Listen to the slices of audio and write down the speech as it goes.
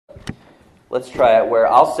Let's try it,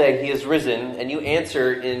 where I'll say, he is risen, and you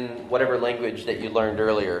answer in whatever language that you learned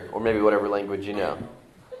earlier, or maybe whatever language you know.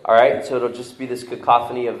 All right? So it'll just be this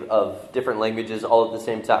cacophony of different languages all at the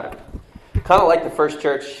same time. Kind of like the first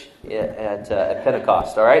church at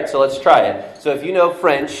Pentecost, all right? So let's try it. So if you know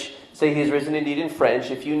French, say he is risen indeed in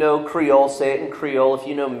French. If you know Creole, say it in Creole. If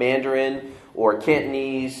you know Mandarin or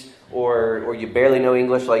Cantonese, or you barely know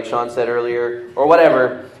English like Sean said earlier, or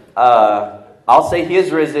whatever, I'll say he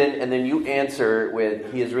is risen, and then you answer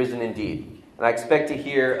with he is risen indeed. And I expect to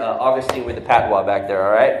hear Augustine with the patois back there,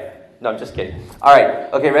 all right? No, I'm just kidding. All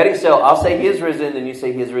right, okay, ready? So I'll say he is risen, then you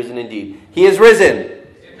say he is risen indeed. He is risen.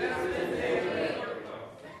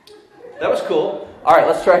 That was cool. All right,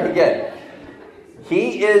 let's try it again.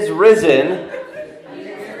 He is risen.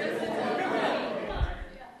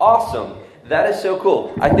 Awesome. That is so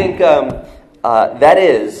cool. I think that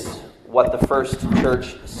is what the first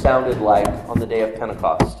church sounded like on the day of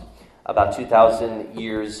Pentecost, about 2,000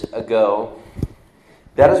 years ago.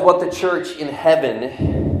 That is what the church in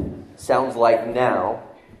heaven sounds like now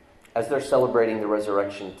as they're celebrating the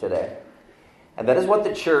resurrection today. And that is what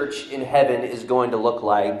the church in heaven is going to look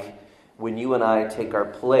like when you and I take our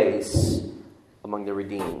place among the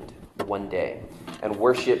redeemed one day and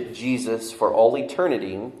worship Jesus for all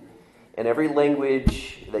eternity in every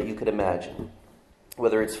language that you could imagine.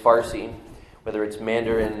 Whether it's Farsi, whether it's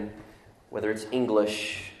Mandarin, whether it's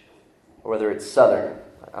English, or whether it's Southern.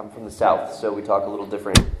 I'm from the South, so we talk a little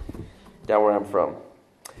different down where I'm from.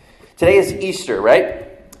 Today is Easter,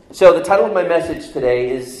 right? So the title of my message today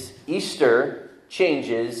is Easter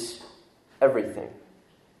Changes Everything.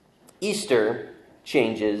 Easter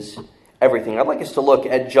changes everything. I'd like us to look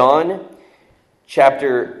at John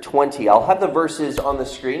chapter 20. I'll have the verses on the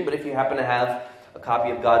screen, but if you happen to have a copy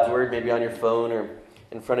of God's Word, maybe on your phone or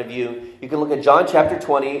in front of you, you can look at John chapter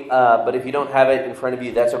 20, but if you don't have it in front of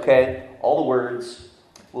you, that's okay. All the words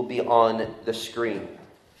will be on the screen.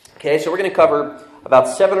 Okay, so we're going to cover about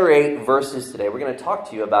 7 or 8 verses today. We're going to talk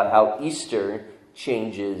to you about how Easter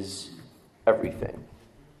changes everything.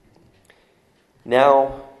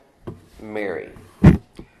 Now, Mary.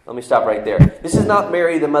 Let me stop right there. This is not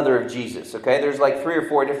Mary, the mother of Jesus, okay? There's like 3 or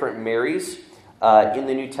 4 different Marys in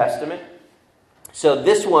the New Testament. So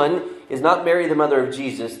this one is not Mary, the mother of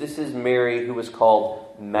Jesus. This is Mary who was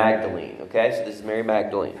called Magdalene, okay? So this is Mary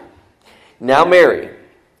Magdalene. Now Mary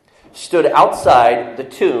stood outside the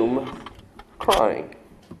tomb crying.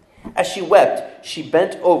 As she wept, she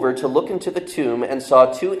bent over to look into the tomb and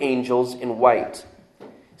saw 2 angels in white,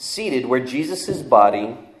 seated where Jesus'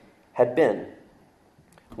 body had been,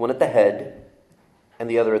 one at the head and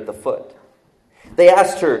the other at the foot. They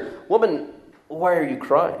asked her, "Woman, why are you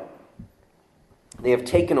crying?" "They have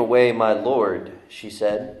taken away my Lord," she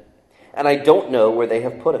said, "and I don't know where they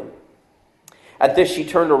have put him." At this she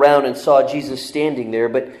turned around and saw Jesus standing there,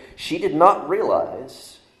 but she did not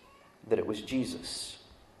realize that it was Jesus.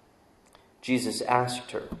 Jesus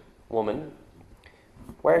asked her, "Woman,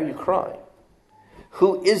 why are you crying?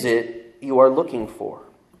 Who is it you are looking for?"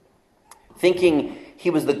 Thinking he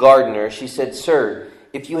was the gardener, she said, "Sir,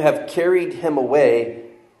 if you have carried him away,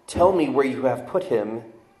 tell me where you have put him,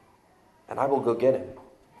 and I will go get him."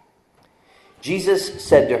 Jesus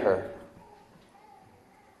said to her,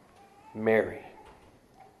 "Mary."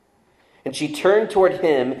 And she turned toward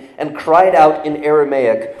him and cried out in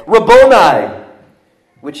Aramaic, "Rabboni,"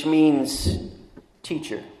 which means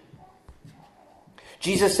teacher.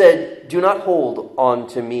 Jesus said, "Do not hold on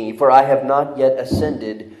to me, for I have not yet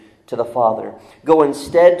ascended to the Father. Go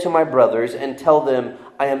instead to my brothers and tell them,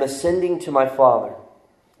 I am ascending to my Father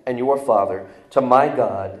and your Father, to my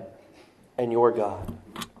God and your God."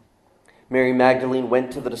 Mary Magdalene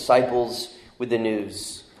went to the disciples with the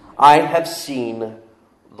news, "I have seen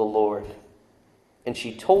the Lord." And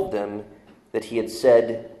she told them that he had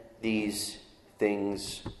said these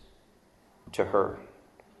things to her.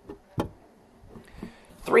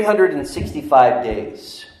 365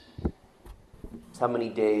 days. That's how many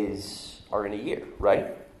days are in a year,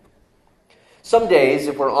 right? Some days,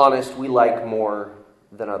 if we're honest, we like more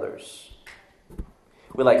than others.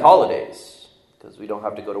 We like holidays because we don't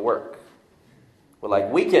have to go to work. We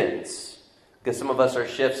like weekends because some of us, our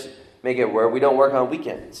shifts make it where we don't work on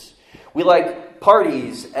weekends. We like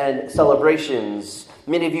parties and celebrations.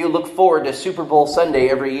 Many of you look forward to Super Bowl Sunday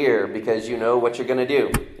every year because you know what you're going to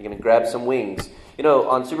do. You're going to grab some wings. You know,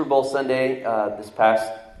 on Super Bowl Sunday this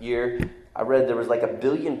past year, I read there was like 1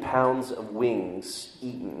 billion pounds of wings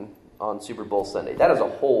eaten on Super Bowl Sunday. That is a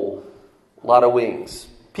whole lot of wings.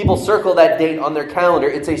 People circle that date on their calendar.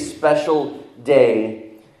 It's a special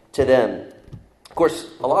day to them. Of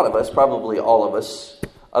course, a lot of us, probably all of us,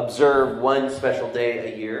 observe one special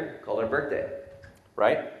day a year called our birthday,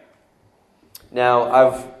 right? Now,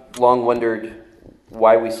 I've long wondered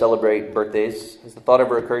why we celebrate birthdays. Has the thought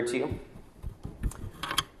ever occurred to you?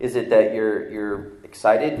 Is it that you're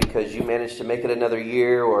excited because you managed to make it another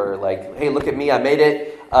year, or like, hey, look at me, I made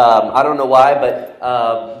it? I don't know why,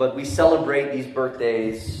 but we celebrate these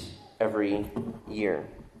birthdays every year.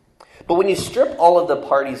 But when you strip all of the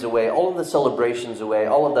parties away, all of the celebrations away,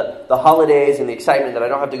 all of the holidays and the excitement that I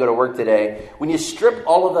don't have to go to work today, when you strip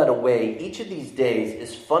all of that away, each of these days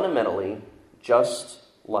is fundamentally just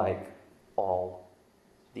like all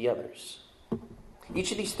the others.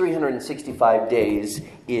 Each of these 365 days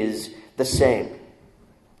is the same.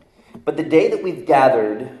 But the day that we've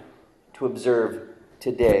gathered to observe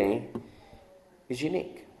today is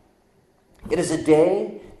unique. It is a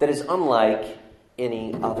day that is unlike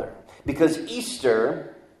any other. Because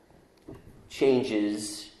Easter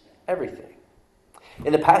changes everything.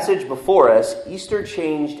 In the passage before us, Easter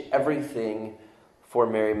changed everything for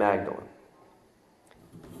Mary Magdalene.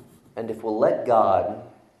 And if we'll let God,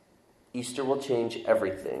 Easter will change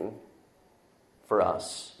everything for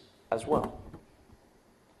us as well.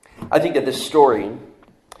 I think that this story,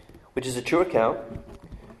 which is a true account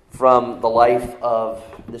from the life of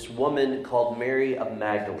this woman called Mary of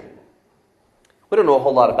Magdalene. We don't know a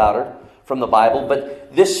whole lot about her from the Bible,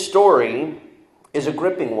 but this story is a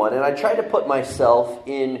gripping one. And I tried to put myself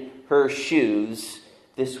in her shoes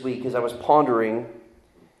this week as I was pondering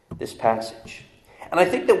this passage. And I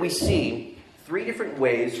think that we see three different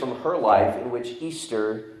ways from her life in which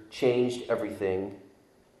Easter changed everything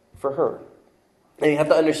for her. And you have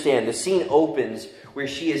to understand, the scene opens where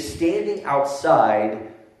she is standing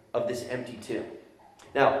outside of this empty tomb.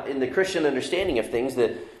 Now, in the Christian understanding of things,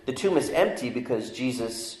 the tomb is empty because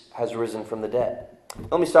Jesus has risen from the dead.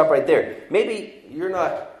 Let me stop right there. Maybe you're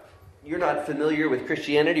not familiar with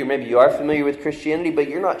Christianity, or maybe you are familiar with Christianity, but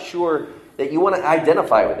you're not sure that you want to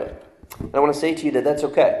identify with it. And I want to say to you that that's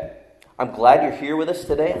okay. I'm glad you're here with us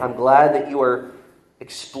today. I'm glad that you are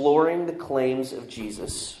exploring the claims of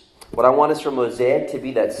Jesus. What I want is for Mosaic to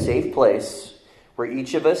be that safe place where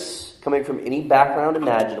each of us, coming from any background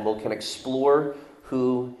imaginable, can explore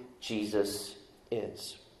who Jesus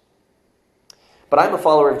is. But I'm a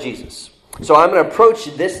follower of Jesus. So I'm going to approach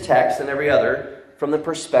this text and every other from the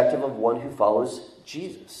perspective of one who follows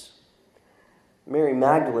Jesus. Mary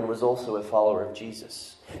Magdalene was also a follower of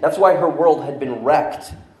Jesus. That's why her world had been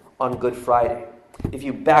wrecked on Good Friday. If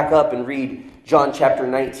you back up and read John chapter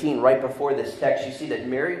 19, right before this text, you see that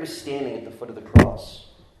Mary was standing at the foot of the cross.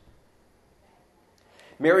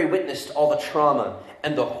 Mary witnessed all the trauma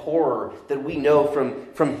and the horror that we know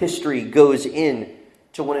from history goes in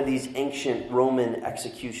to one of these ancient Roman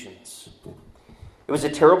executions. It was a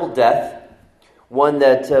terrible death, one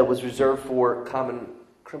that was reserved for common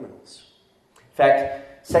criminals. In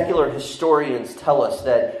fact, secular historians tell us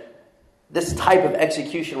that this type of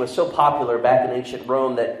execution was so popular back in ancient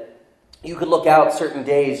Rome that you could look out certain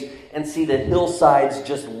days and see the hillsides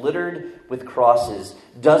just littered with crosses,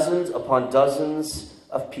 dozens upon dozens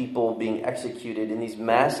of people being executed in these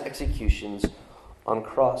mass executions on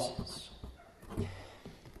crosses.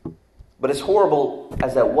 But as horrible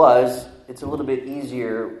as that was, it's a little bit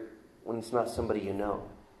easier when it's not somebody you know.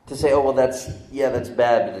 To say, oh, well, that's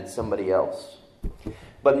bad, but it's somebody else.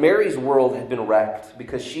 But Mary's world had been wrecked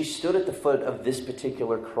because she stood at the foot of this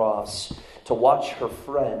particular cross to watch her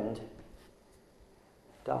friend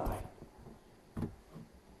die.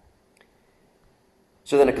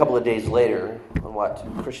 So then a couple of days later, on what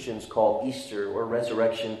Christians call Easter or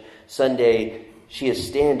Resurrection Sunday, she is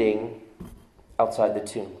standing outside the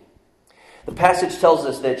tomb. The passage tells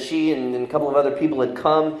us that she and a couple of other people had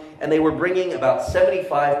come, and they were bringing about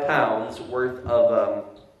 75 pounds worth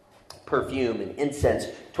of perfume and incense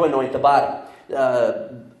to anoint the body.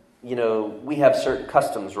 We have certain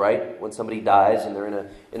customs, right? When somebody dies and they're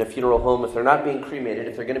in a funeral home, if they're not being cremated,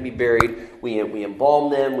 if they're going to be buried, we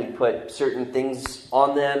embalm them, we put certain things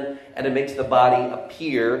on them, and it makes the body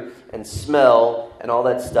appear and smell and all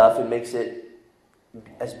that stuff. It makes it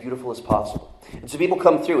as beautiful as possible. And so people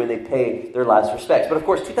come through and they pay their last respects. But of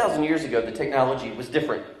course, 2,000 years ago, the technology was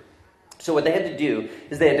different. So what they had to do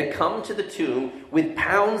is they had to come to the tomb with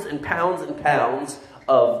pounds and pounds and pounds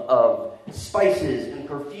of spices and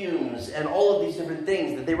perfumes and all of these different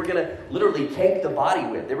things that they were going to literally cake the body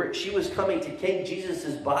with. She was coming to cake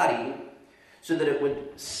Jesus' body so that it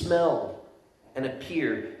would smell and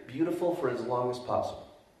appear beautiful for as long as possible.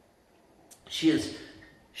 She is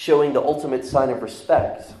showing the ultimate sign of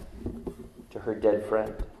respect to her dead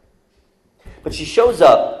friend. But she shows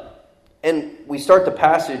up, and we start the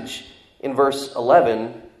passage in verse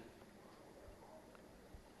 11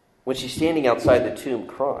 when she's standing outside the tomb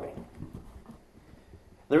crying.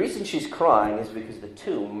 The reason she's crying is because the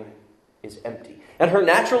tomb is empty. And her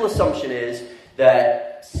natural assumption is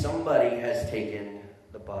that somebody has taken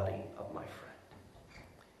the body of my friend.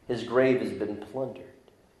 His grave has been plundered.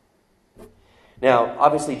 Now,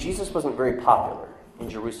 obviously, Jesus wasn't very popular in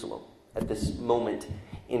Jerusalem at this moment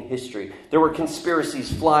in history. There were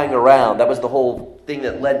conspiracies flying around. That was the whole thing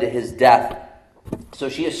that led to his death. So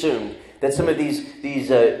she assumed that some of these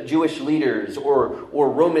Jewish leaders or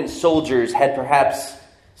Roman soldiers had perhaps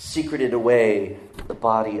secreted away the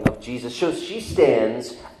body of Jesus. So she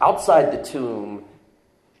stands outside the tomb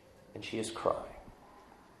and she is crying.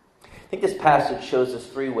 I think this passage shows us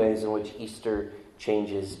three ways in which Easter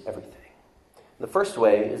changes everything. The first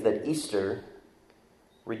way is that Easter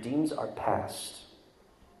redeems our past.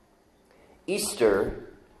 Easter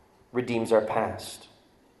redeems our past.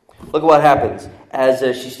 Look at what happens. As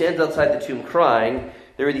she stands outside the tomb crying,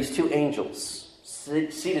 there are these two angels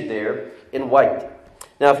seated there in white.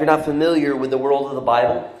 Now, if you're not familiar with the world of the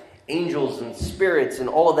Bible, angels and spirits and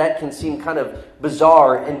all of that can seem kind of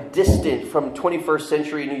bizarre and distant from 21st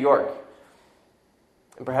century New York.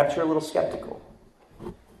 And perhaps you're a little skeptical.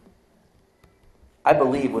 I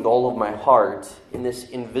believe with all of my heart in this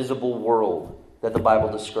invisible world that the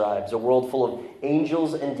Bible describes, a world full of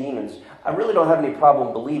angels and demons. I really don't have any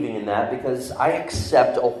problem believing in that because I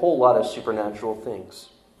accept a whole lot of supernatural things.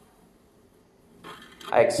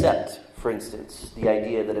 I accept, for instance, the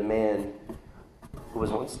idea that a man who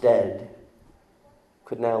was once dead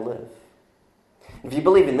could now live. If you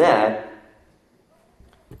believe in that,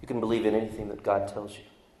 you can believe in anything that God tells you.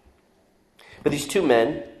 But these two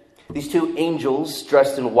men, these two angels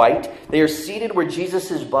dressed in white, they are seated where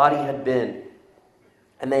Jesus' body had been.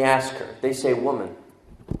 And they ask her, they say, "Woman,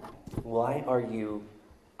 why are you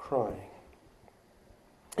crying?"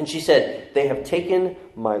 And she said, "They have taken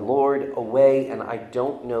my Lord away, and I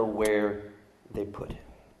don't know where they put him."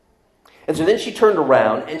 And so then she turned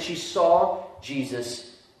around, and she saw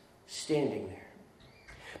Jesus standing there.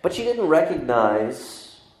 But she didn't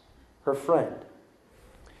recognize her friend.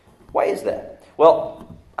 Why is that?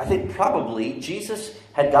 Well, I think probably Jesus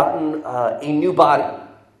had gotten a new body.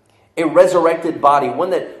 A resurrected body,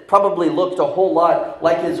 one that probably looked a whole lot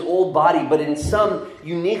like his old body, but in some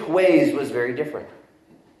unique ways was very different.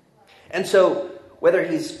 And so, whether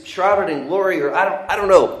he's shrouded in glory or I don't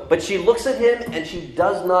know, but she looks at him and she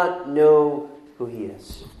does not know who he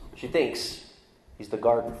is. She thinks he's the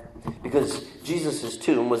gardener, because Jesus'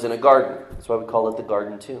 tomb was in a garden. That's why we call it the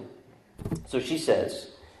garden tomb. So she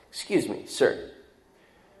says, "Excuse me, sir,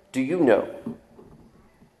 do you know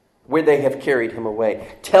where they have carried him away?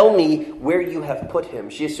 Tell me where you have put him."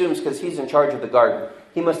 She assumes because he's in charge of the garden,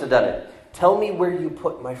 he must have done it. "Tell me where you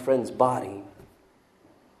put my friend's body,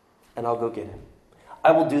 and I'll go get him.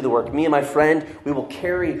 I will do the work. Me and my friend, we will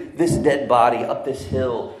carry this dead body up this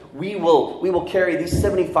hill. We will carry these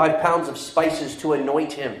 75 pounds of spices to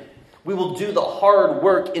anoint him. We will do the hard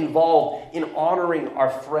work involved in honoring our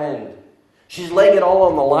friend." She's laying it all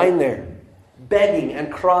on the line there, begging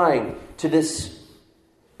and crying to this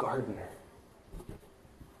gardener.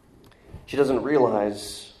 She doesn't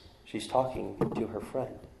realize she's talking to her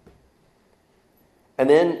friend. And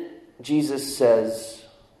then Jesus says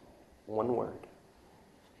one word.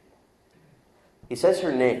 He says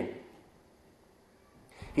her name.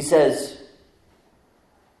 He says,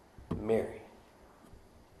 "Mary."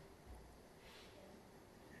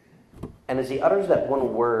 And as he utters that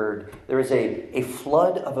one word, there is a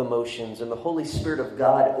flood of emotions, and the Holy Spirit of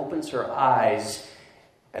God opens her eyes,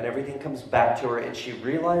 and everything comes back to her, and she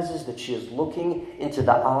realizes that she is looking into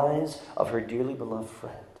the eyes of her dearly beloved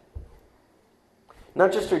friend.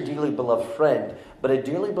 Not just her dearly beloved friend, but a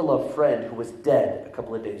dearly beloved friend who was dead a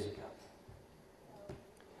couple of days ago.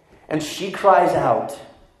 And she cries out,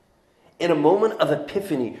 in a moment of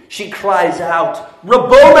epiphany, she cries out,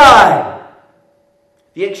 "Rabboni!"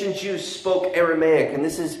 The ancient Jews spoke Aramaic, and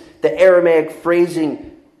this is the Aramaic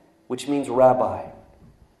phrasing, which means rabbi,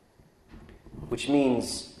 which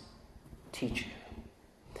means teacher.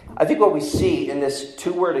 I think what we see in this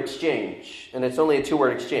two-word exchange, and it's only a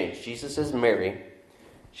two-word exchange. Jesus says Mary,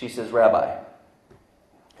 she says rabbi.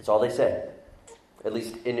 That's all they said, at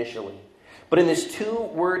least initially. But in this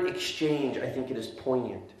two-word exchange, I think it is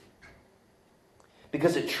poignant,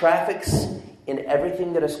 because it traffics in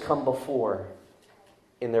everything that has come before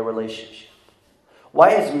in their relationship.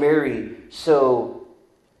 Why is Mary so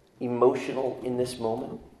emotional in this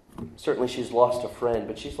moment? Certainly she's lost a friend,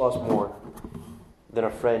 but she's lost more than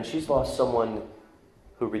a friend. She's lost someone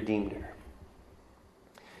who redeemed her.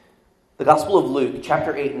 The Gospel of Luke,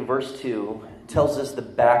 chapter 8 and verse 2, tells us the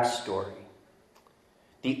backstory.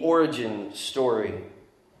 the origin story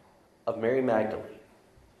of Mary Magdalene.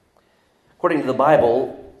 According to the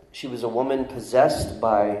Bible, she was a woman possessed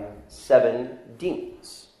by 7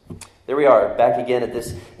 demons. There we are, back again at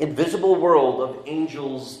this invisible world of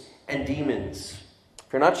angels and demons.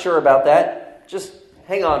 If you're not sure about that, just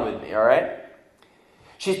hang on with me, all right?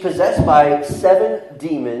 She's possessed by 7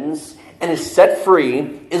 demons and is set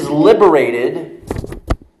free, is liberated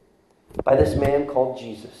by this man called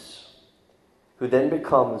Jesus, who then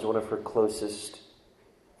becomes one of her closest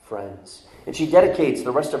friends. And she dedicates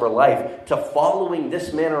the rest of her life to following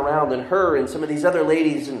this man around, and her and some of these other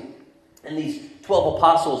ladies and these 12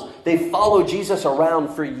 apostles, they follow Jesus around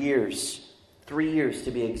for years, 3 years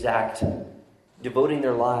to be exact, devoting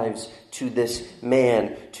their lives to this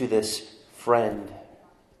man, to this friend.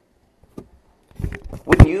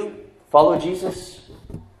 Wouldn't you follow Jesus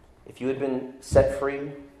if you had been set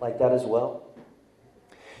free like that as well?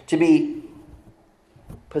 To be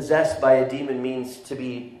possessed by a demon means to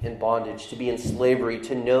be in bondage, to be in slavery,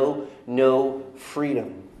 to know no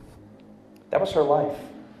freedom. That was her life.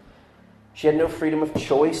 She had no freedom of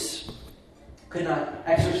choice, could not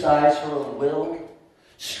exercise her own will,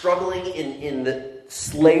 struggling in the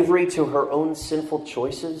slavery to her own sinful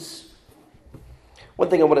choices. One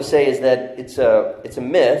thing I want to say is that it's a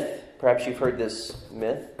myth. Perhaps you've heard this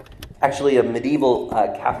myth. Actually, a medieval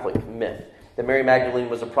Catholic myth that Mary Magdalene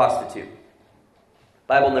was a prostitute. The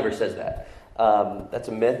Bible never says that. That's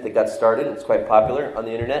a myth that got started. It's quite popular on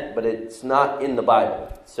the internet, but it's not in the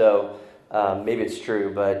Bible. So maybe it's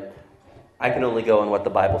true, but I can only go on what the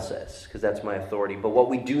Bible says because that's my authority. But what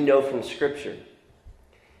we do know from Scripture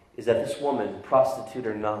is that this woman, prostitute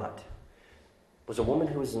or not, was a woman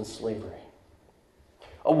who was in slavery.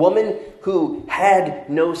 A woman who had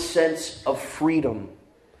no sense of freedom.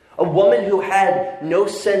 A woman who had no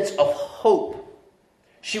sense of hope.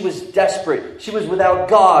 She was desperate. She was without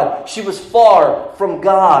God. She was far from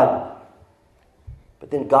God.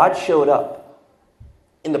 But then God showed up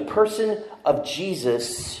in the person of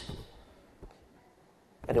Jesus.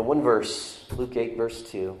 And in one verse, Luke 8, verse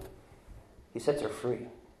 2, he sets her free.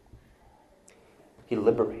 He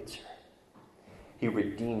liberates her. He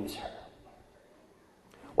redeems her.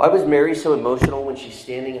 Why was Mary so emotional when she's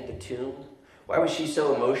standing at the tomb? Why was she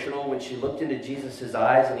so emotional when she looked into Jesus'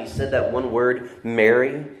 eyes and he said that one word,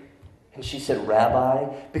 Mary? And she said, Rabbi?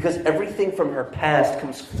 Because everything from her past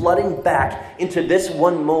comes flooding back into this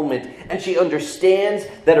one moment. And she understands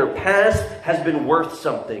that her past has been worth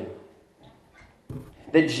something.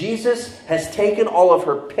 That Jesus has taken all of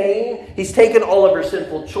her pain. He's taken all of her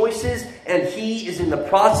sinful choices. And he is in the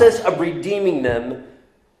process of redeeming them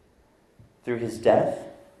through his death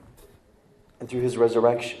and through his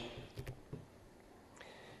resurrection.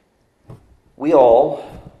 We all,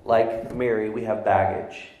 like Mary, we have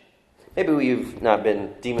baggage. Maybe we've not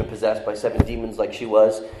been demon-possessed by 7 demons like she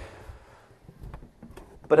was.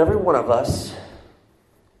 But every one of us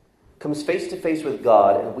comes face to face with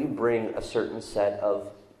God and we bring a certain set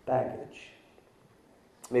of baggage.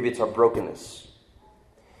 Maybe it's our brokenness.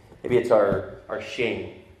 Maybe it's our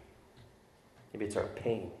shame. Maybe it's our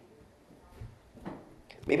pain.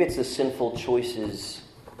 Maybe it's the sinful choices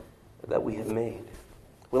that we have made.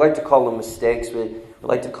 We like to call them mistakes. We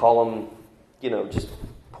like to call them, just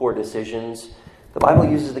poor decisions. The Bible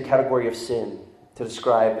uses the category of sin to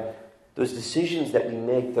describe those decisions that we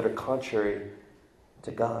make that are contrary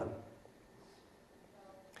to God.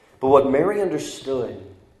 But what Mary understood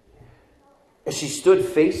as she stood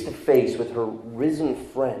face to face with her risen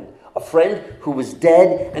friend, a friend who was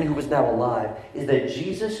dead and who was now alive, is that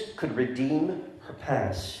Jesus could redeem her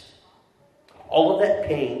past. All of that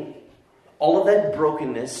pain, all of that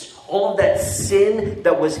brokenness, all of that sin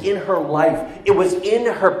that was in her life, it was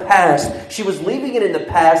in her past. She was leaving it in the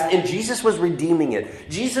past, and Jesus was redeeming it.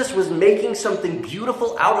 Jesus was making something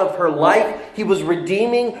beautiful out of her life. He was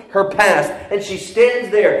redeeming her past. And she stands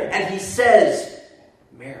there, and he says,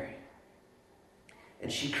 Mary.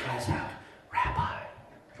 And she cries out, Rabbi,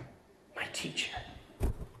 my teacher,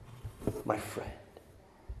 my friend.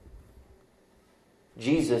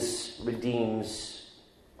 Jesus redeems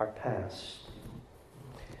our past.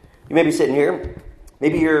 You may be sitting here.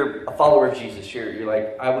 Maybe you're a follower of Jesus. You're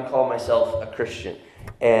like, I would call myself a Christian.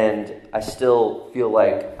 And I still feel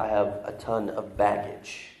like I have a ton of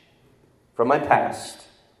baggage from my past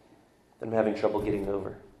that I'm having trouble getting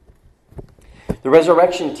over. The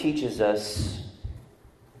resurrection teaches us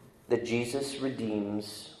that Jesus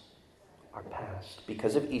redeems our past.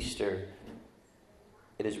 Because of Easter,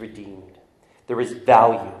 it is redeemed. There is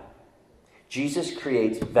value. Jesus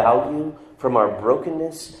creates value from our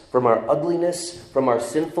brokenness, from our ugliness, from our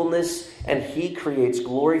sinfulness, and he creates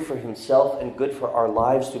glory for himself and good for our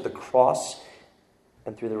lives through the cross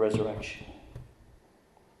and through the resurrection.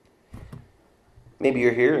 Maybe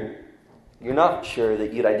you're here and you're not sure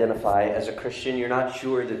that you'd identify as a Christian. You're not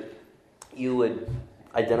sure that you would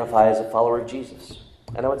identify as a follower of Jesus.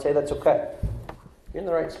 And I would say that's okay. You're in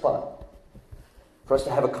the right spot for us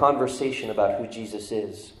to have a conversation about who Jesus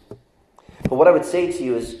is. But what I would say to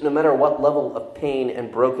you is, no matter what level of pain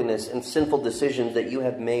and brokenness and sinful decisions that you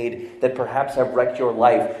have made that perhaps have wrecked your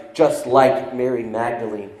life, just like Mary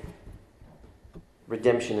Magdalene,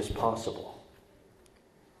 redemption is possible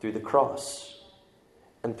through the cross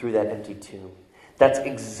and through that empty tomb. That's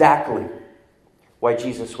exactly why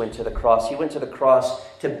Jesus went to the cross. He went to the cross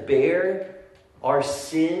to bear our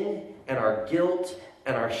sin and our guilt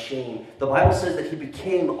and our shame. The Bible says that he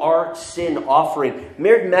became our sin offering.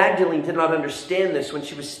 Mary Magdalene did not understand this when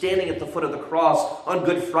she was standing at the foot of the cross on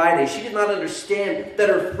Good Friday. She did not understand that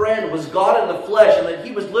her friend was God in the flesh and that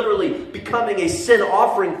he was literally becoming a sin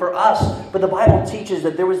offering for us. But the Bible teaches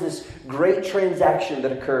that there was this great transaction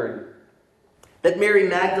that occurred. That Mary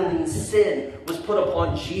Magdalene's sin was put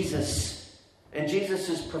upon Jesus. And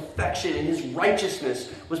Jesus' perfection and his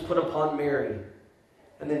righteousness was put upon Mary.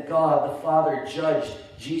 And then God, the Father, judged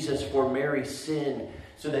Jesus for Mary's sin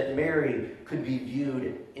so that Mary could be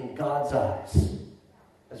viewed in God's eyes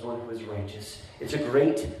as one who is righteous. It's a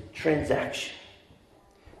great transaction.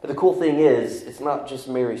 But the cool thing is, it's not just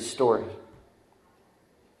Mary's story.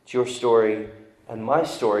 It's your story and my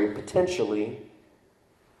story, potentially,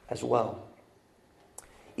 as well.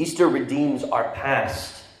 Easter redeems our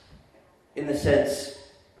past in the sense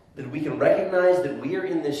that we can recognize that we are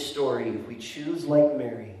in this story if we choose, like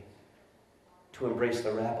Mary, to embrace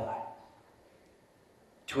the rabbi,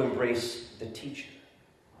 to embrace the teacher,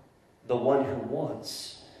 the one who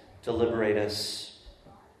wants to liberate us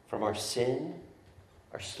from our sin,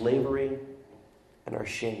 our slavery, and our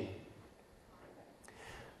shame.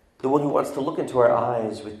 The one who wants to look into our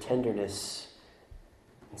eyes with tenderness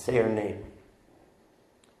and say our name,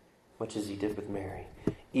 much as he did with Mary.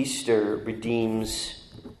 Easter redeems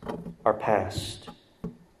our past.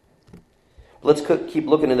 Let's keep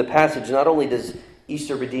looking in the passage. Not only does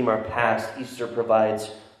Easter redeem our past, Easter provides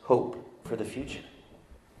hope for the future.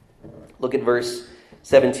 Look at verse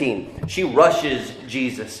 17. She rushes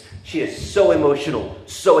Jesus. She is so emotional,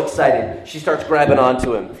 so excited. She starts grabbing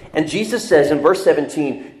onto him. And Jesus says in verse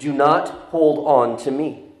 17, "Do not hold on to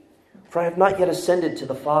me, for I have not yet ascended to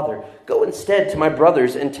the Father. Go instead to my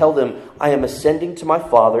brothers and tell them, I am ascending to my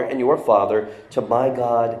Father and your Father, to my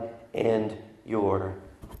God and your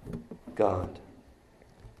God."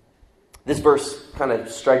 This verse kind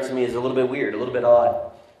of strikes me as a little bit weird, a little bit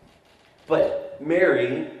odd. But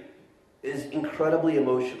Mary is incredibly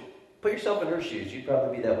emotional. Put yourself in her shoes. You'd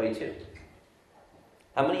probably be that way too.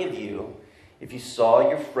 How many of you, if you saw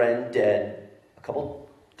your friend dead a couple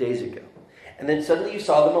days ago, and then suddenly you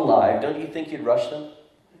saw them alive, don't you think you'd rush them?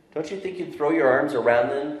 Don't you think you'd throw your arms around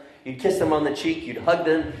them? You'd kiss them on the cheek. You'd hug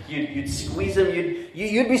them. You'd squeeze them.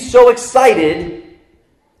 You'd be so excited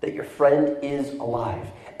that your friend is alive.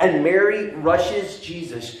 And Mary rushes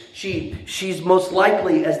Jesus. She's most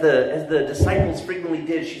likely, as the disciples frequently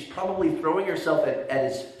did, she's probably throwing herself at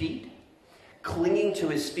his feet, clinging to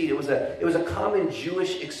his feet. It was a common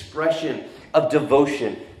Jewish expression of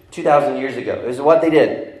devotion 2,000 years ago. It was what they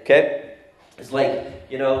did, okay? It's like,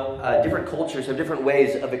 different cultures have different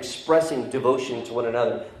ways of expressing devotion to one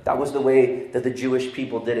another. That was the way that the Jewish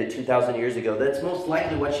people did it 2,000 years ago. That's most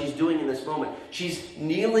likely what she's doing in this moment. She's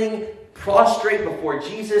kneeling prostrate before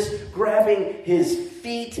Jesus, grabbing his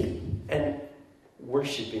feet and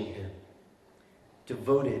worshiping him,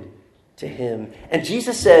 devoted to him. And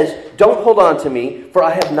Jesus says, "Don't hold on to me, for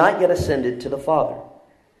I have not yet ascended to the Father.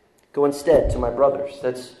 Go instead to my brothers."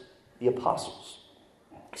 That's the apostles.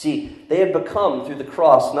 See, they have become, through the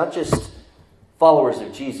cross, not just followers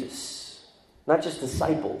of Jesus, not just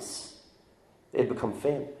disciples. They have become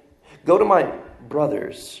family. Go to my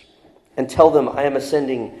brothers and tell them I am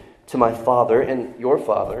ascending to my Father and your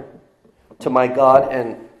Father, to my God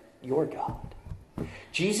and your God.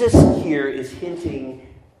 Jesus here is hinting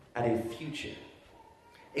at a future,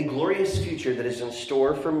 a glorious future that is in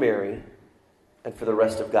store for Mary and for the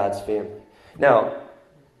rest of God's family. Now,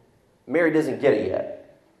 Mary doesn't get it yet.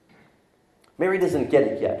 Mary doesn't get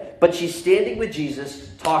it yet. But she's standing with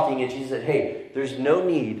Jesus, talking, and she said, "Hey, there's no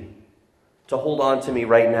need to hold on to me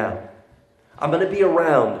right now. I'm going to be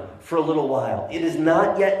around for a little while. It is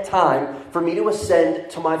not yet time for me to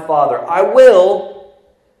ascend to my Father. I will,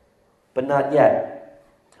 but not yet.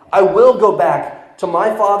 I will go back to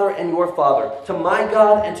my Father and your Father, to my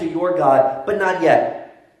God and to your God, but not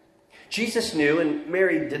yet. Jesus knew, and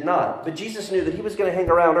Mary did not, but Jesus knew that he was going to hang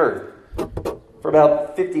around earth for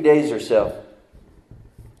about 50 days or so.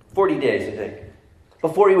 40 days, I think.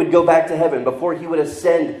 Before he would go back to heaven, before he would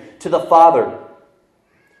ascend to the Father.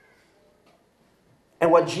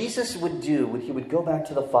 And what Jesus would do when he would go back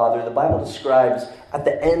to the Father, the Bible describes at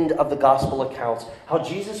the end of the gospel accounts how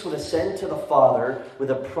Jesus would ascend to the Father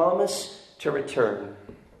with a promise to return.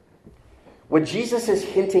 What Jesus is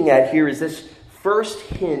hinting at here is this first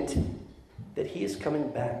hint that he is coming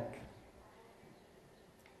back.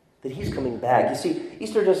 That he's coming back. You see,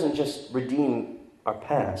 Easter doesn't just redeem our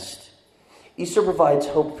past. Easter provides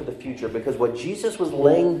hope for the future, because what Jesus was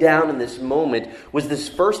laying down in this moment was this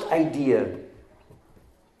first idea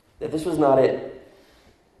that this was not it.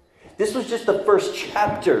 This was just the first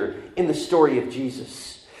chapter in the story of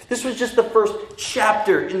Jesus. This was just the first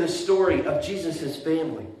chapter in the story of Jesus'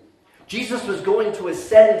 family. Jesus was going to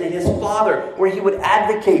ascend to his Father, where he would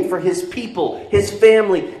advocate for his people, his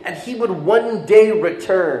family, and he would one day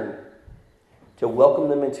return to welcome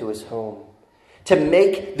them into his home, to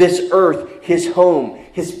make this earth his home,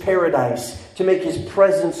 his paradise, to make his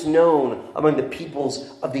presence known among the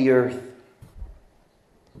peoples of the earth.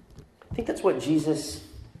 I think that's what Jesus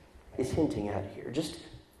is hinting at here, just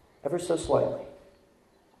ever so slightly.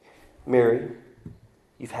 Mary,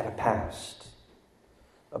 you've had a past.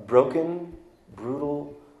 A broken,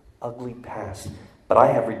 brutal, ugly past. But I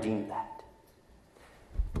have redeemed that.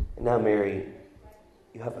 And now, Mary,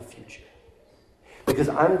 you have a future. Because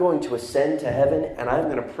I'm going to ascend to heaven, and I'm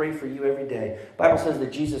going to pray for you every day. The Bible says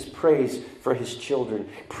that Jesus prays for his children,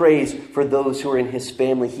 prays for those who are in his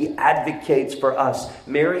family. He advocates for us.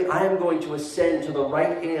 Mary, I am going to ascend to the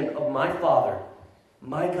right hand of my Father,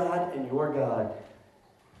 my God and your God.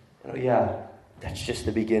 And oh yeah, that's just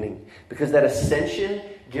the beginning. Because that ascension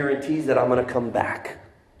guarantees that I'm going to come back.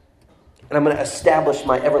 And I'm going to establish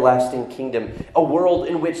my everlasting kingdom. A world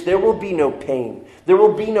in which there will be no pain. There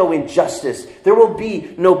will be no injustice. There will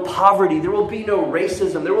be no poverty. There will be no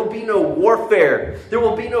racism. There will be no warfare. There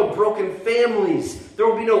will be no broken families. There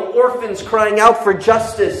will be no orphans crying out for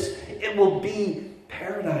justice. It will be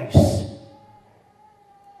paradise.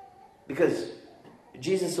 Because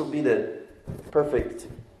Jesus will be the perfect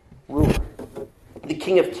ruler. The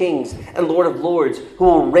King of Kings and Lord of Lords, who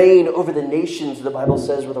will reign over the nations, the Bible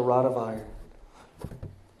says, with a rod of iron.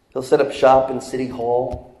 He'll set up shop in City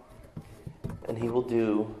Hall, and he will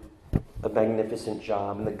do a magnificent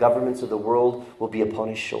job. And the governments of the world will be upon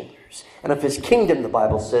his shoulders. And of his kingdom, the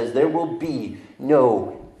Bible says, there will be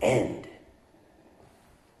no end.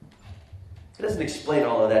 He doesn't explain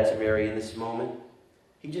all of that to Mary in this moment.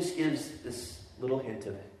 He just gives this little hint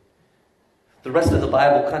of it. The rest of the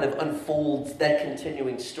Bible kind of unfolds that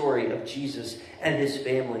continuing story of Jesus and his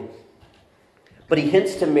family. But he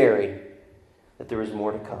hints to Mary that there is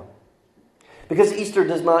more to come. Because Easter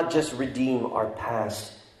does not just redeem our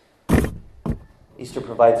past. Easter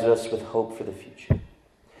provides us with hope for the future.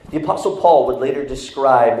 The Apostle Paul would later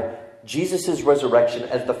describe Jesus' resurrection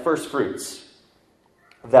as the first fruits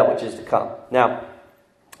of that which is to come. Now,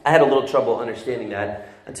 I had a little trouble understanding that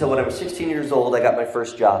until when I was 16 years old, I got my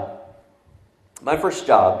first job. My first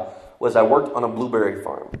job was I worked on a blueberry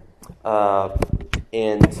farm. That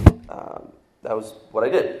was what I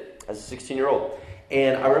did as a 16-year-old.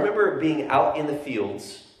 And I remember being out in the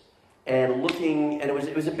fields and looking, and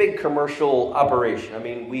it was a big commercial operation. I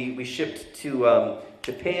mean, we shipped to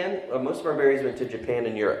Japan. Most of our berries went to Japan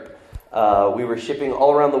and Europe. We were shipping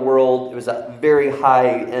all around the world. It was a very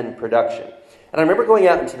high-end production. And I remember going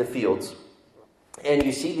out into the fields, and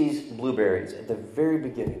you see these blueberries at the very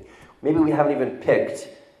beginning. Maybe we haven't even picked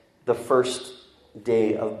the first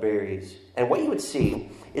day of berries. And what you would see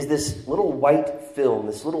is this little white film,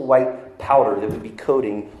 this little white powder that would be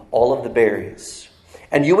coating all of the berries.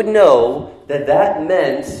 And you would know that that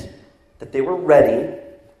meant that they were ready,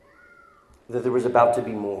 that there was about to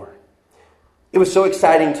be more. It was so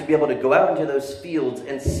exciting to be able to go out into those fields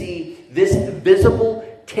and see this visible,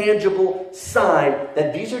 tangible sign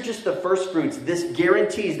that these are just the first fruits. This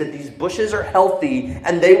guarantees that these bushes are healthy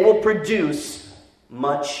and they will produce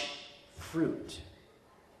much fruit.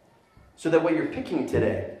 So that what you're picking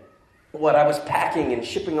today, what I was packing and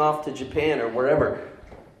shipping off to Japan or wherever,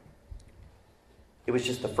 it was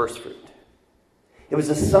just the first fruit. It was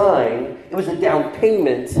a sign, it was a down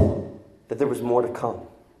payment that there was more to come.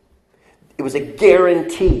 It was a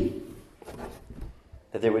guarantee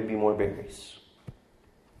that there would be more berries.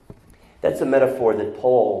 That's a metaphor that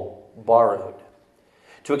Paul borrowed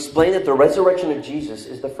to explain that the resurrection of Jesus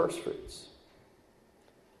is the first fruits.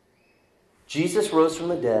 Jesus rose from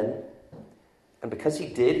the dead, And because he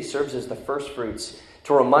did, he serves as the first fruits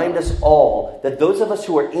to remind us all that those of us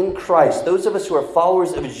who are in Christ, those of us who are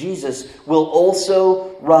followers of Jesus, will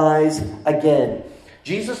also rise again.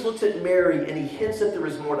 Jesus looks at Mary and he hints that there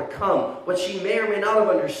is more to come. What she may or may not have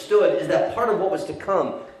understood is that part of what was to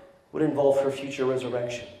come would involve her future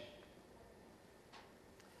resurrection.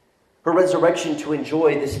 Her resurrection to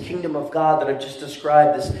enjoy this kingdom of God that I've just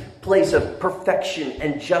described, this place of perfection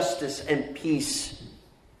and justice and peace.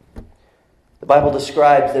 The Bible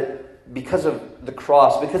describes that because of the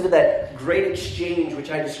cross, because of that great exchange which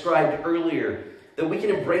I described earlier, that we can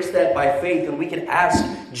embrace that by faith and we can ask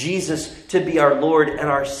Jesus to be our Lord and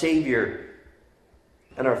our Savior.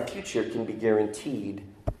 And our future can be guaranteed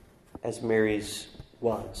as Mary's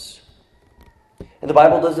was. And the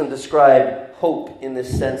Bible doesn't describe hope in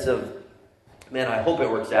this sense of, man, I hope it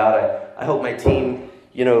works out. I hope my team,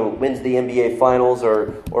 wins the NBA Finals,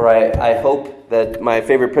 or I hope that my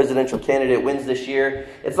favorite presidential candidate wins this year.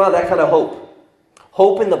 It's not that kind of hope.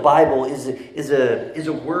 Hope in the Bible is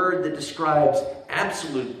a word that describes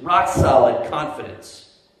absolute, rock-solid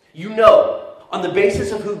confidence. You know, on the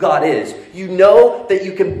basis of who God is, you know that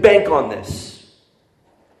you can bank on this.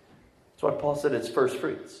 That's why Paul said it's first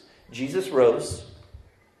fruits. Jesus rose.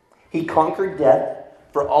 He conquered death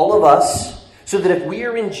for all of us, so that if we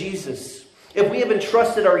are in Jesus, if we have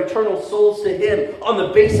entrusted our eternal souls to Him on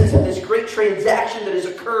the basis of this great transaction that has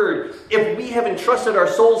occurred, if we have entrusted our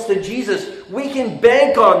souls to Jesus, we can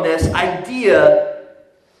bank on this idea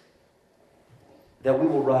that we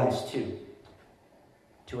will rise to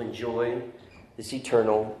enjoy this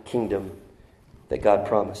eternal kingdom that God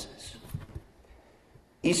promises.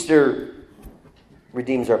 Easter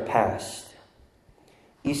redeems our past.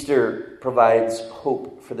 Easter provides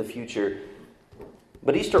hope for the future.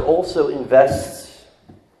 But Easter also invests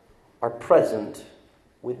our present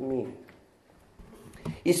with meaning.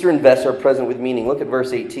 Easter invests our present with meaning. Look at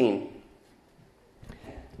verse 18.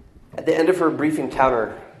 At the end of her brief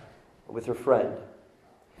encounter with her friend,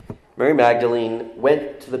 Mary Magdalene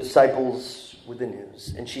went to the disciples with the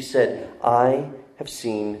news, and she said, "I have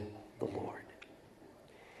seen the Lord."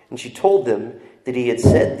 And she told them that he had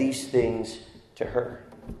said these things to her.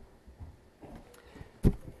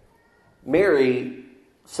 Mary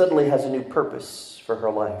suddenly has a new purpose for her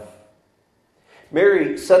life.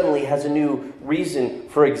 Mary suddenly has a new reason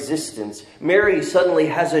for existence. Mary suddenly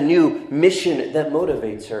has a new mission that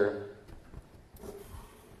motivates her.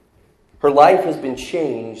 Her life has been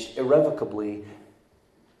changed irrevocably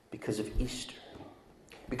because of Easter.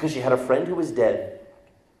 Because she had a friend who was dead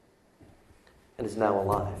and is now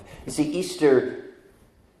alive. You see, Easter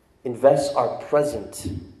invests our present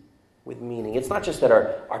with meaning. It's not just that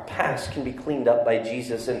our past can be cleaned up by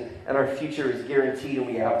Jesus and our future is guaranteed and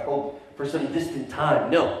we have hope for some distant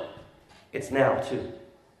time. No, it's now too.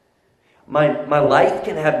 My life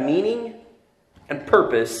can have meaning and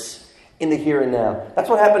purpose in the here and now. That's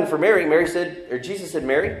what happened for Mary. Jesus said,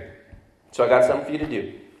 "Mary, so I got something for you to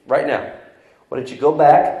do right now. Why don't you go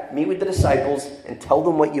back, meet with the disciples, and tell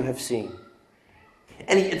them what you have seen?"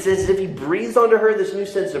 And it's as if he breathes onto her this new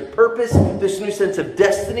sense of purpose, this new sense of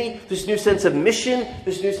destiny, this new sense of mission,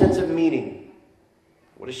 this new sense of meaning.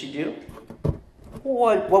 What does she do?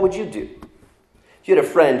 What would you do? If you had a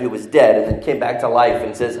friend who was dead and then came back to life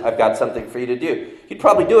and says, "I've got something for you to do," you'd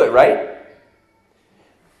probably do it, right?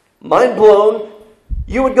 Mind blown,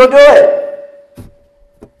 you would go do it.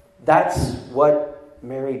 That's what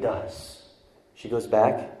Mary does. She goes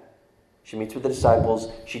back. She meets with the disciples.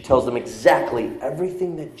 She tells them exactly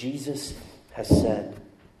everything that Jesus has said.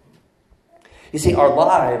 You see, our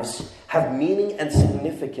lives have meaning and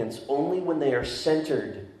significance only when they are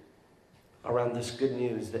centered around this good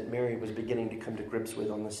news that Mary was beginning to come to grips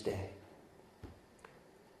with on this day.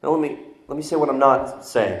 Now let me say what I'm not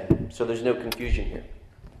saying, so there's no confusion here.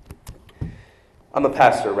 I'm a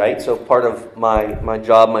pastor, right? So part of my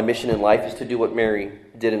job, my mission in life is to do what Mary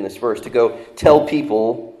did in this verse, to go tell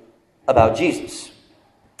people about Jesus.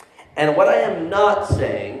 And what I am not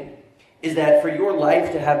saying is that for your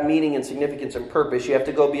life to have meaning and significance and purpose, you have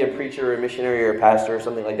to go be a preacher or a missionary or a pastor or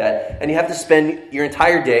something like that, and you have to spend your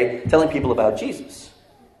entire day telling people about Jesus.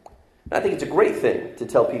 And I think it's a great thing to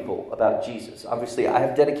tell people about Jesus. Obviously, I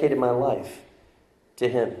have dedicated my life to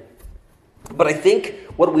Him. But I think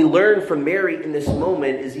what we learn from Mary in this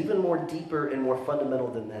moment is even more deeper and more fundamental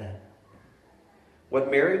than that. What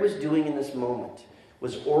Mary was doing in this moment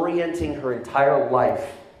was orienting her entire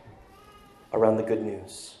life around the good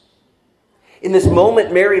news. In this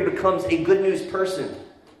moment, Mary becomes a good news person.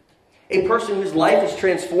 A person whose life is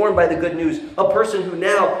transformed by the good news. A person who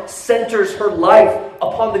now centers her life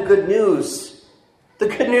upon the good news. The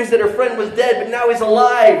good news that her friend was dead, but now he's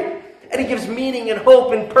alive. And he gives meaning and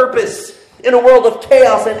hope and purpose in a world of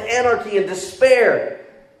chaos and anarchy and despair.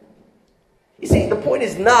 You see, the point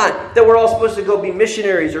is not that we're all supposed to go be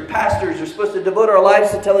missionaries or pastors. We're supposed to devote our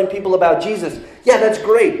lives to telling people about Jesus. Yeah, that's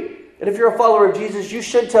great. And if you're a follower of Jesus, you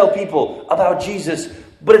should tell people about Jesus.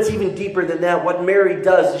 But it's even deeper than that. What Mary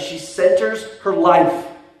does is she centers her life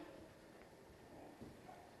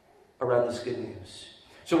around this good news.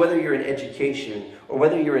 So whether you're in education, or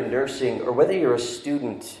whether you're in nursing, or whether you're a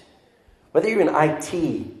student, whether you're in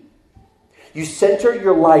IT, you center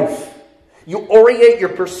your life. You orient your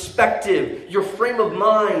perspective, your frame of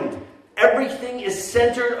mind. Everything is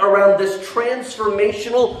centered around this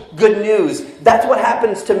transformational good news. That's what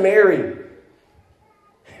happens to Mary.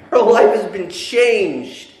 Her life has been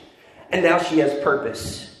changed. And now she has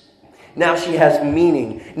purpose. Now she has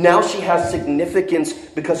meaning. Now she has significance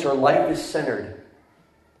because her life is centered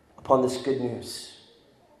upon this good news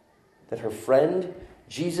that her friend,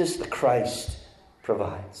 Jesus the Christ,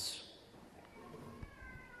 provides.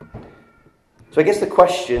 So I guess the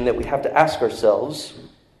question that we have to ask ourselves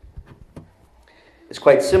is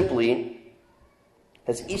quite simply,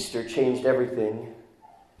 has Easter changed everything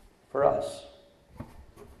for us?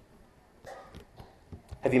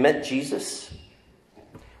 Have you met Jesus?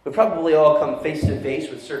 We probably all come face to face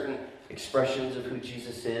with certain expressions of who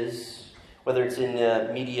Jesus is, whether it's in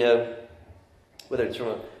media, whether it's from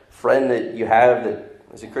a friend that you have that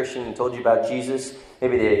was a Christian and told you about Jesus.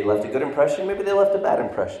 Maybe they left a good impression, maybe they left a bad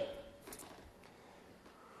impression.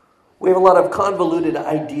 We have a lot of convoluted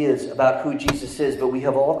ideas about who Jesus is, but we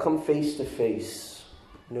have all come face to face,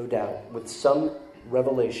 no doubt, with some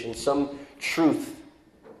revelation, some truth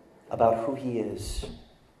about who he is.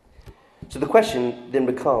 So the question then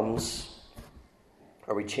becomes,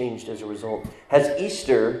 are we changed as a result? Has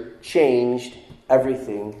Easter changed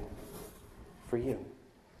everything for you?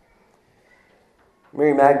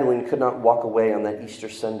 Mary Magdalene could not walk away on that Easter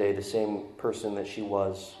Sunday the same person that she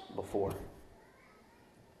was before.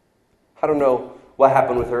 I don't know what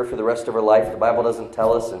happened with her for the rest of her life. The Bible doesn't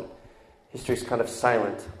tell us, and history's kind of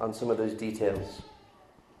silent on some of those details.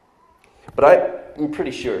 But I'm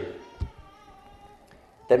pretty sure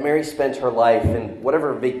that Mary spent her life in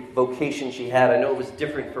whatever vocation she had. I know it was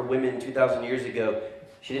different for women 2,000 years ago.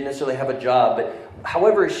 She didn't necessarily have a job, but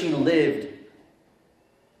however she lived,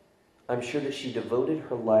 I'm sure that she devoted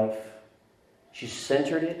her life, she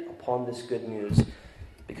centered it upon this good news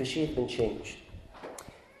because she had been changed.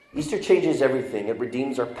 Easter changes everything. It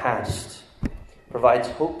redeems our past, provides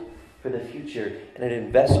hope for the future, and it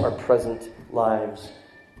invests our present lives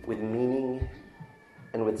with meaning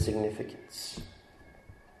and with significance.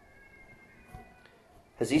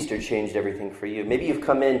 Has Easter changed everything for you? Maybe you've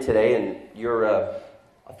come in today and you're a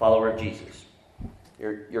follower of Jesus.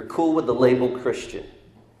 You're cool with the label Christian.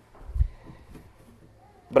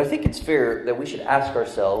 But I think it's fair that we should ask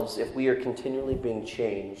ourselves if we are continually being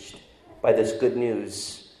changed by this good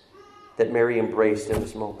news that Mary embraced in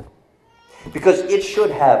this moment. Because it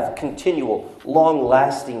should have continual,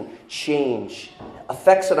 long-lasting change,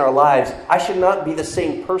 effects in our lives. I should not be the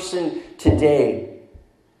same person today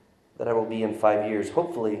that I will be in 5 years.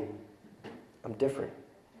 Hopefully, I'm different.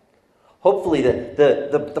 Hopefully,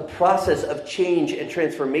 the process of change and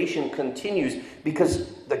transformation continues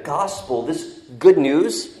because the gospel, this good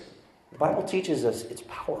news, the Bible teaches us it's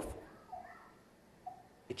powerful.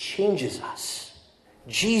 It changes us.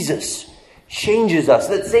 Jesus changes us.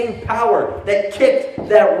 That same power that kicked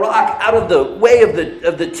that rock out of the way of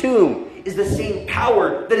the tomb is the same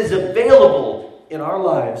power that is available in our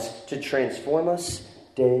lives to transform us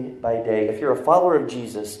day by day. If you're a follower of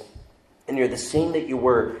Jesus and you're the same that you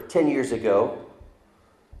were 10 years ago,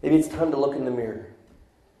 maybe it's time to look in the mirror.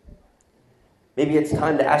 Maybe it's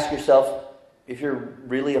time to ask yourself if you're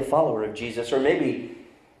really a follower of Jesus, or maybe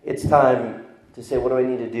it's time to say, what do I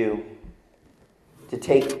need to do to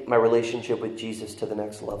take my relationship with Jesus to the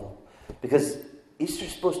next level? Because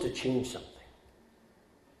Easter's supposed to change something.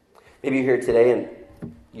 Maybe you're here today and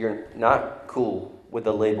you're not cool with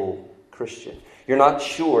the label Christian. You're not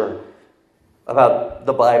sure about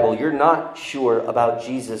the Bible. You're not sure about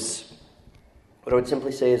Jesus. What I would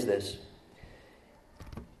simply say is this: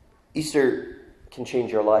 Easter can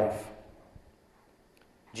change your life.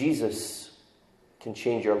 Jesus can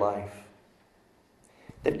change your life.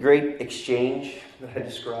 That great exchange that I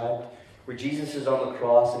described, where Jesus is on the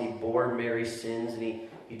cross and he bore Mary's sins and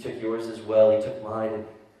he took yours as well, he took mine, and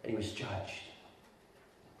he was judged.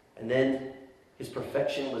 And then his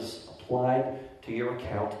perfection was applied to your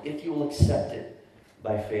account if you will accept it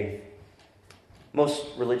by faith. Most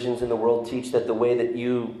religions in the world teach that the way that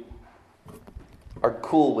you are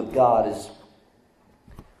cool with God is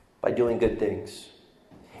by doing good things.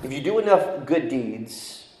 If you do enough good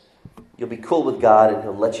deeds, you'll be cool with God and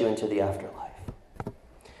He'll let you into the afterlife.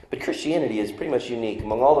 But Christianity is pretty much unique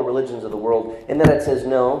among all the religions of the world in that it says,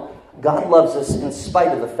 no, God loves us in spite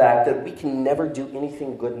of the fact that we can never do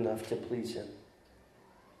anything good enough to please Him.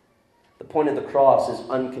 The point of the cross is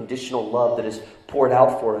unconditional love that is poured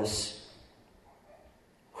out for us,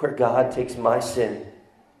 where God takes my sin,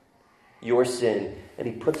 your sin, and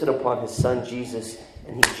He puts it upon His Son Jesus,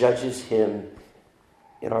 and He judges Him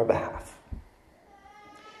in our behalf.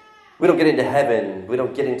 We don't get into heaven, we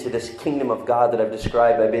don't get into this kingdom of God that I've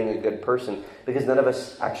described by being a good person, because none of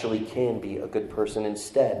us actually can be a good person.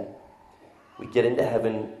 Instead, we get into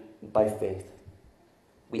heaven by faith.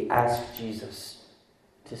 We ask Jesus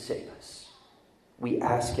to save us. We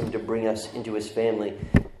ask Him to bring us into His family.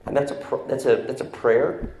 And that's a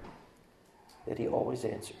prayer that He always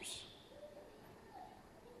answers.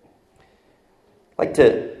 I'd like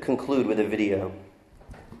to conclude with a video.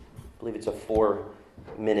 I believe it's a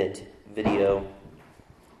 4-minute video. I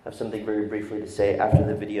have something very briefly to say after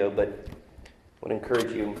the video, but I want to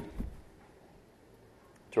encourage you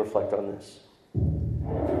to reflect on this.